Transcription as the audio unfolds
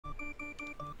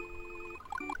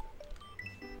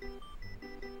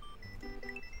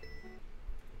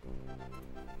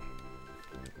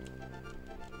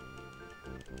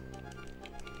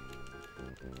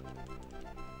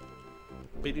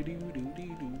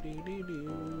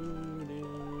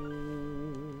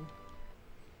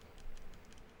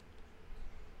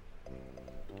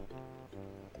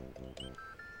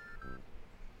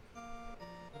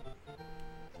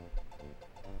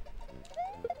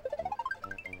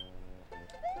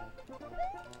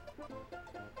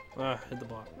Ah, hit the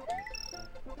block.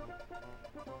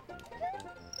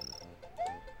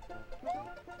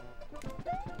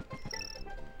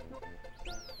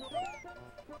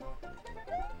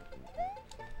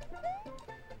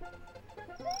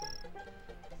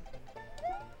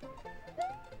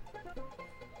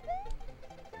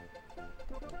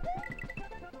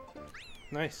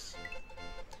 Nice.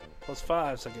 Plus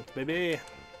 5 seconds, baby.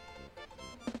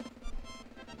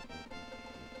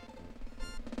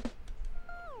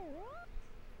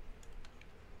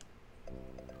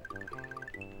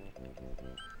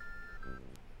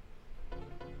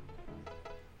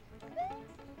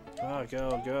 Oh,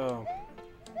 go, go.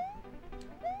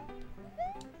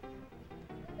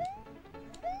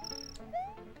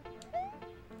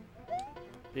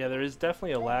 Yeah, there is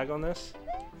definitely a lag on this.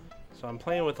 So I'm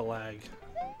playing with a lag,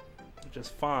 which is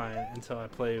fine until I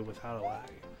play without a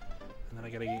lag. And then I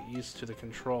gotta get used to the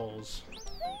controls.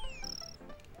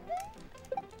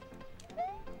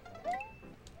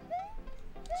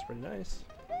 It's pretty nice.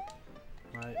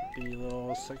 Might be a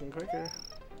little second quicker.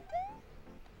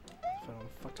 If I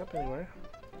don't fuck up anywhere.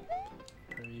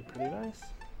 Pretty nice.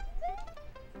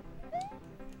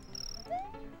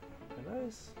 Pretty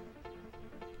nice.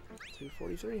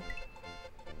 243.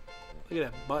 Look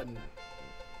at that button.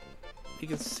 You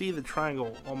can see the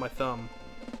triangle on my thumb.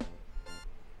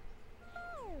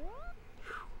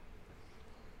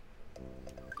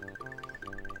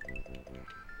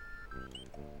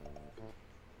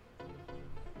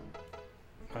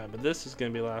 Alright, but this is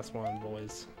gonna be the last one,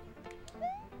 boys.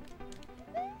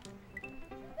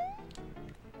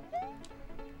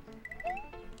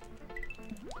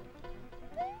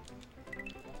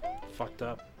 Fucked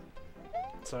up.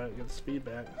 Sorry, get the speed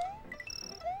back.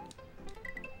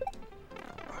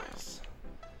 Nice.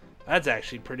 That's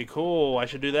actually pretty cool. I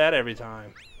should do that every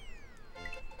time.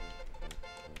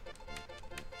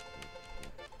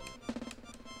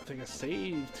 I think I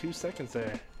saved 2 seconds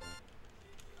there.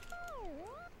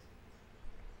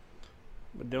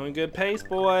 We're doing good pace,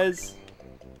 boys.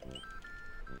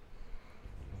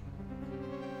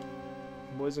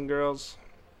 Boys and girls.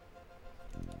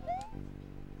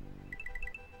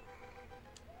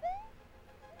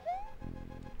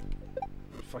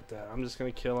 Fuck that. I'm just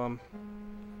gonna kill him.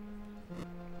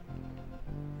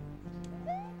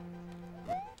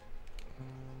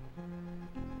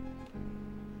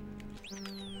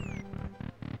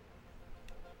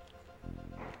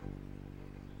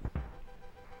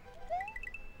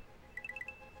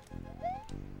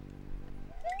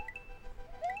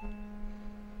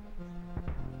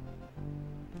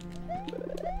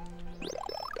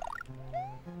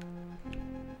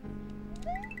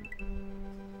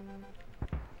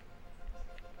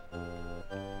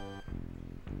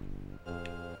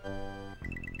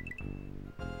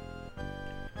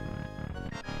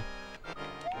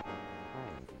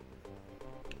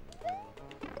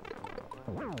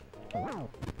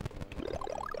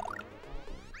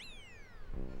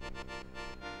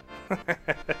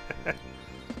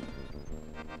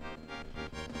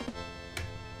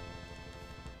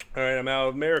 Alright, I'm out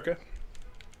of America.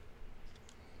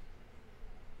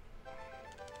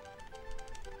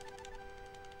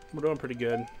 We're doing pretty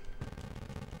good.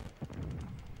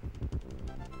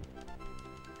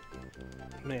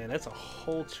 Man, that's a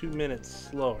whole 2 minutes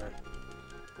slower.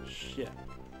 Shit.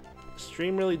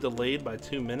 Stream really delayed by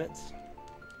 2 minutes.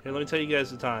 Here, let me tell you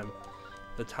guys the time.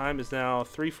 The time is now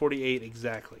 3:48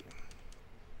 exactly.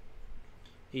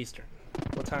 Eastern.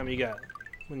 What time you got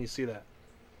when you see that?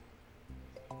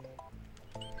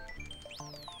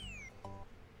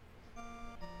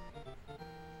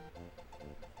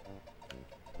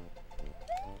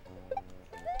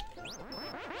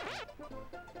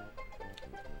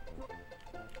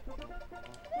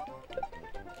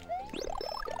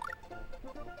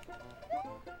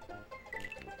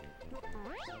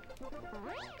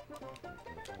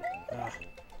 Ah.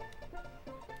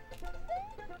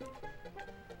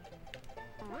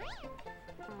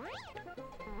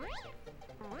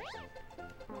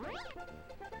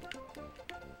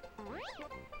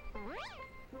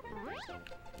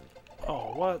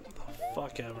 Oh, what the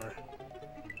fuck ever.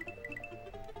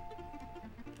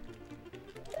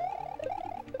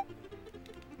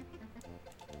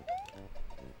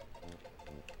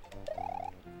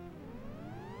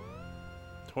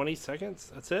 $20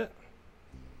 seconds? That's it?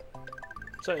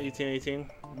 What's that, 1818?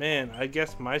 Man, I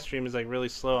guess my stream is like really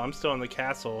slow. I'm still in the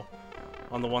castle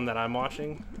on the one that I'm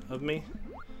watching of me.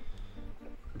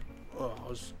 Oh, I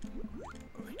was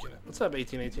thinking it. What's up,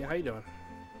 1818? How you doing?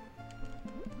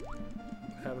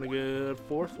 Having a good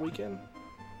 4th weekend?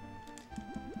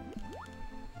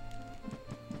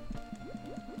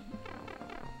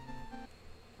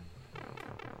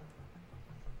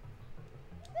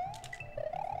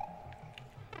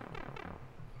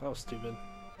 That was stupid.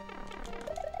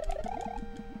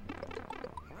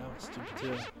 That was stupid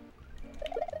too.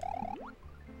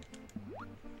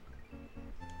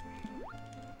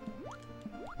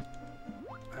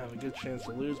 I have a good chance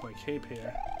to lose my cape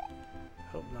here.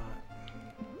 Hope not.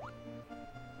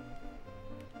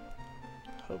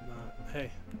 Hope not.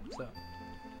 Hey, what's up?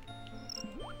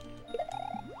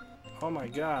 Oh my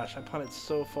gosh, I punted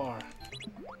so far.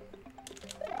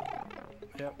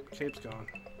 Yep, cape's gone.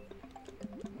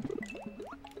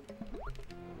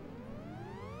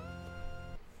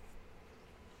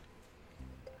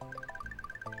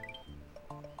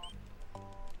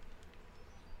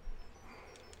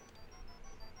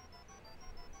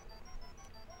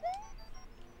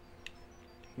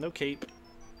 No cape.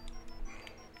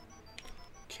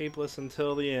 Capeless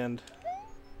until the end.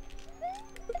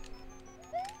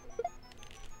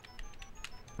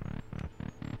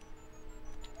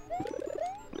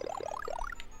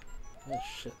 Oh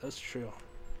shit, that's true.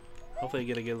 Hopefully I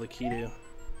get a good Lakitu.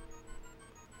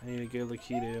 I need a good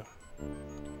Lakitu.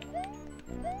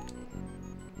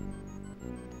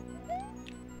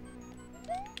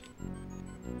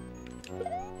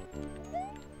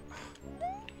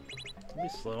 Be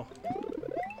slow.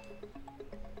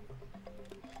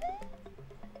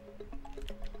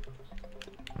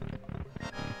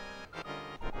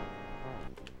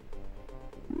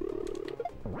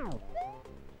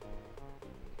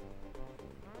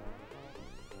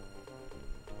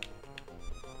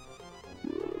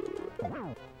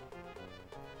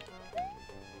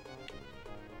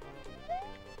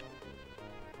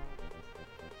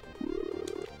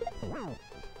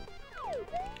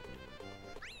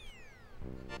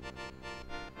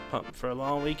 Pumped for a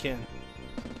long weekend.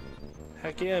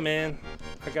 Heck yeah, man.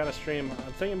 I gotta stream.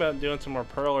 I'm thinking about doing some more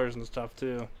pearlers and stuff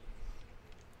too.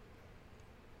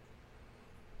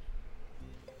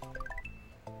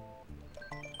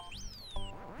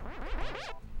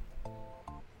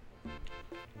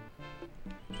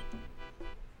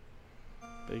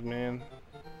 Big man.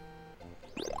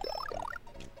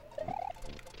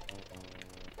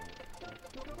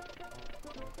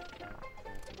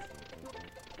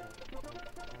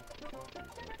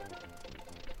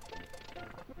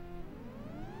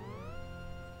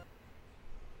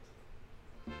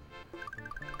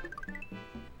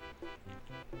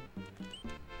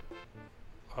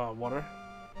 Water.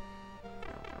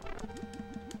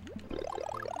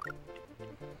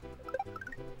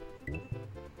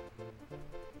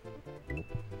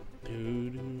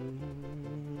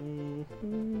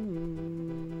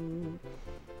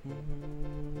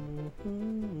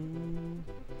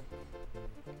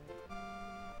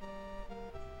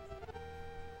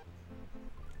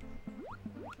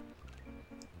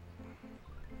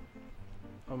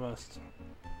 Almost.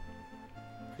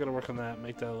 I gotta work on that,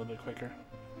 make that a little bit quicker.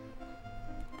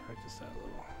 Practice that a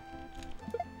little.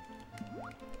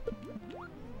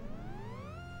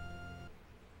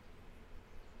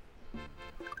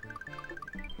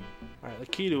 Alright,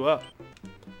 Lakitu up.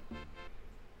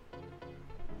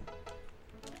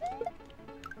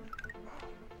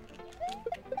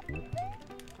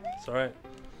 It's alright.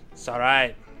 It's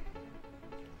alright.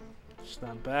 It's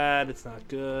not bad, it's not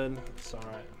good. It's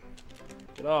alright.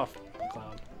 Get off,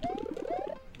 Cloud.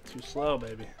 You're too slow,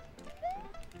 baby.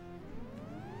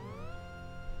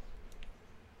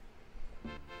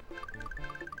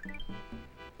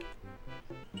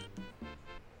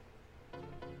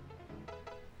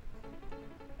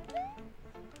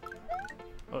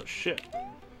 Oh shit.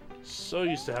 So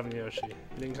used to having Yoshi.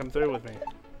 He didn't come through with me.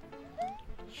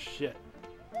 Shit.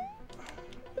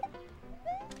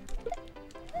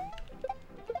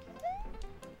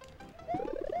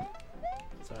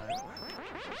 It's alright.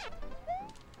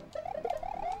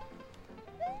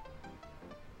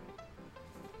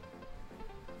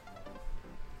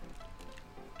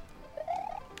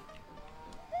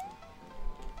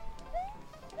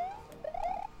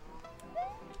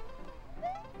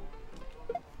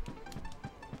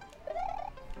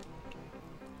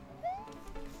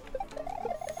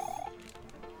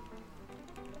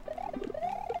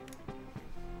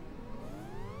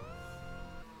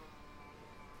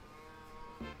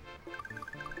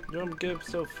 You don't get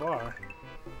so far.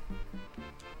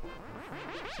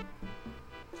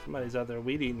 Somebody's out there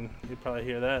weed eating. You'd probably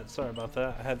hear that. Sorry about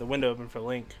that. I had the window open for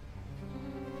Link.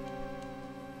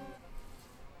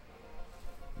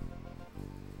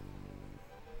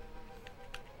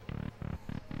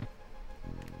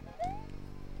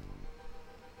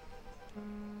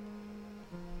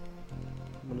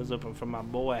 Window's open for my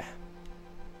boy.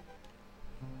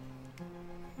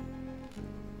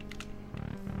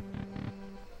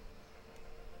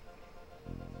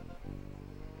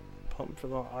 For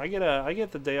the, I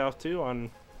get the day off too on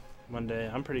Monday.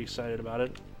 I'm pretty excited about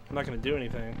it. I'm not gonna do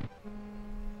anything.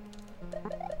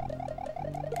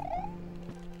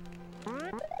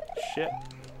 Shit.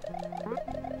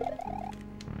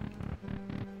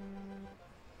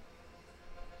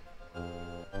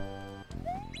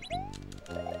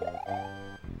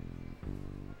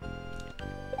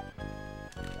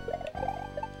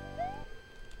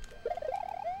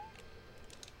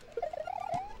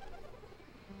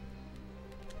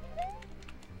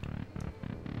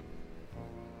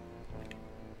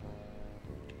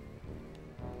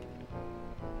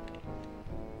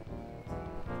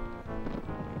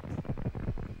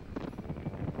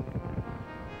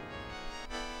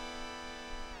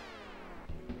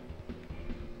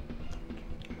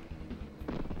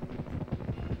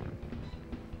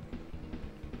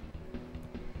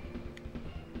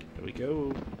 Here we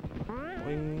go.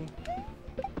 Boing.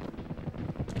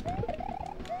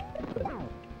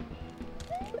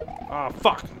 Ah, oh,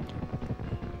 fuck!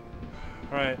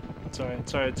 Alright, it's alright,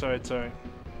 it's alright, it's alright, it's alright.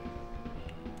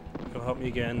 He'll help me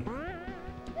again.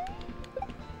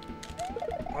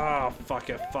 Ah, oh,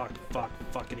 fuck it, fuck,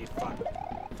 fuckity, fuck.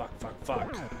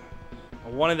 Fuck. I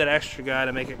wanted that extra guy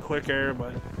to make it quicker,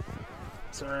 but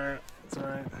it's alright, it's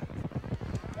alright.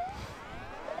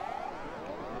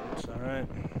 It's alright.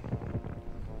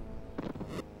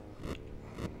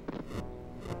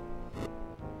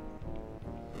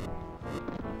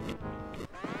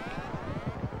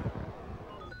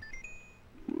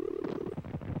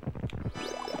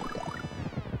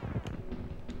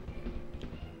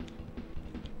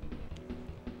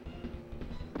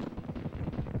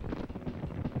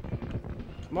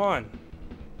 Come on.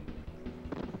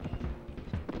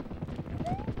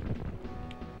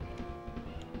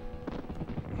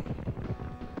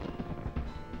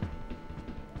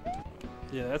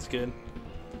 Yeah, that's good.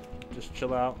 Just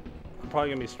chill out. I'm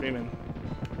probably gonna be streaming.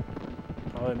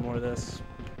 Probably more of this.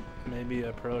 Maybe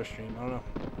a pro stream. I don't know.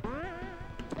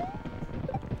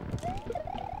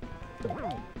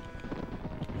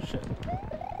 Shit.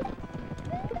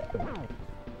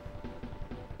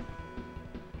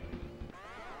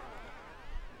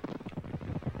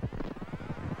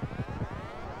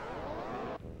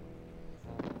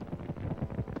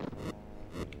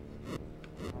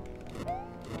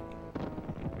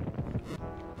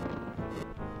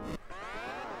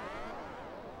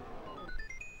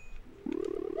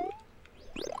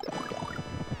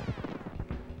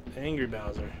 Angry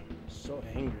Bowser. So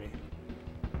angry.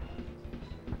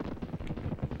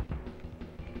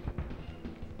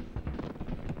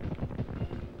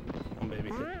 Oh baby,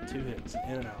 hit 2 hits.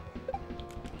 In and out.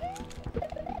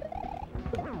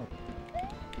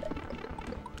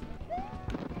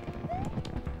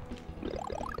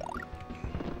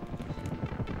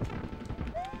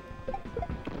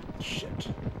 Shit.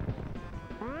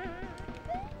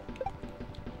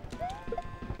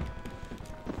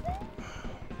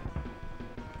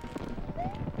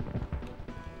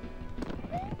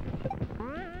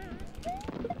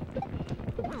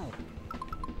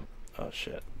 Oh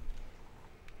shit.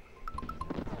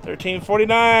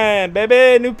 1349,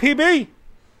 baby, new PB.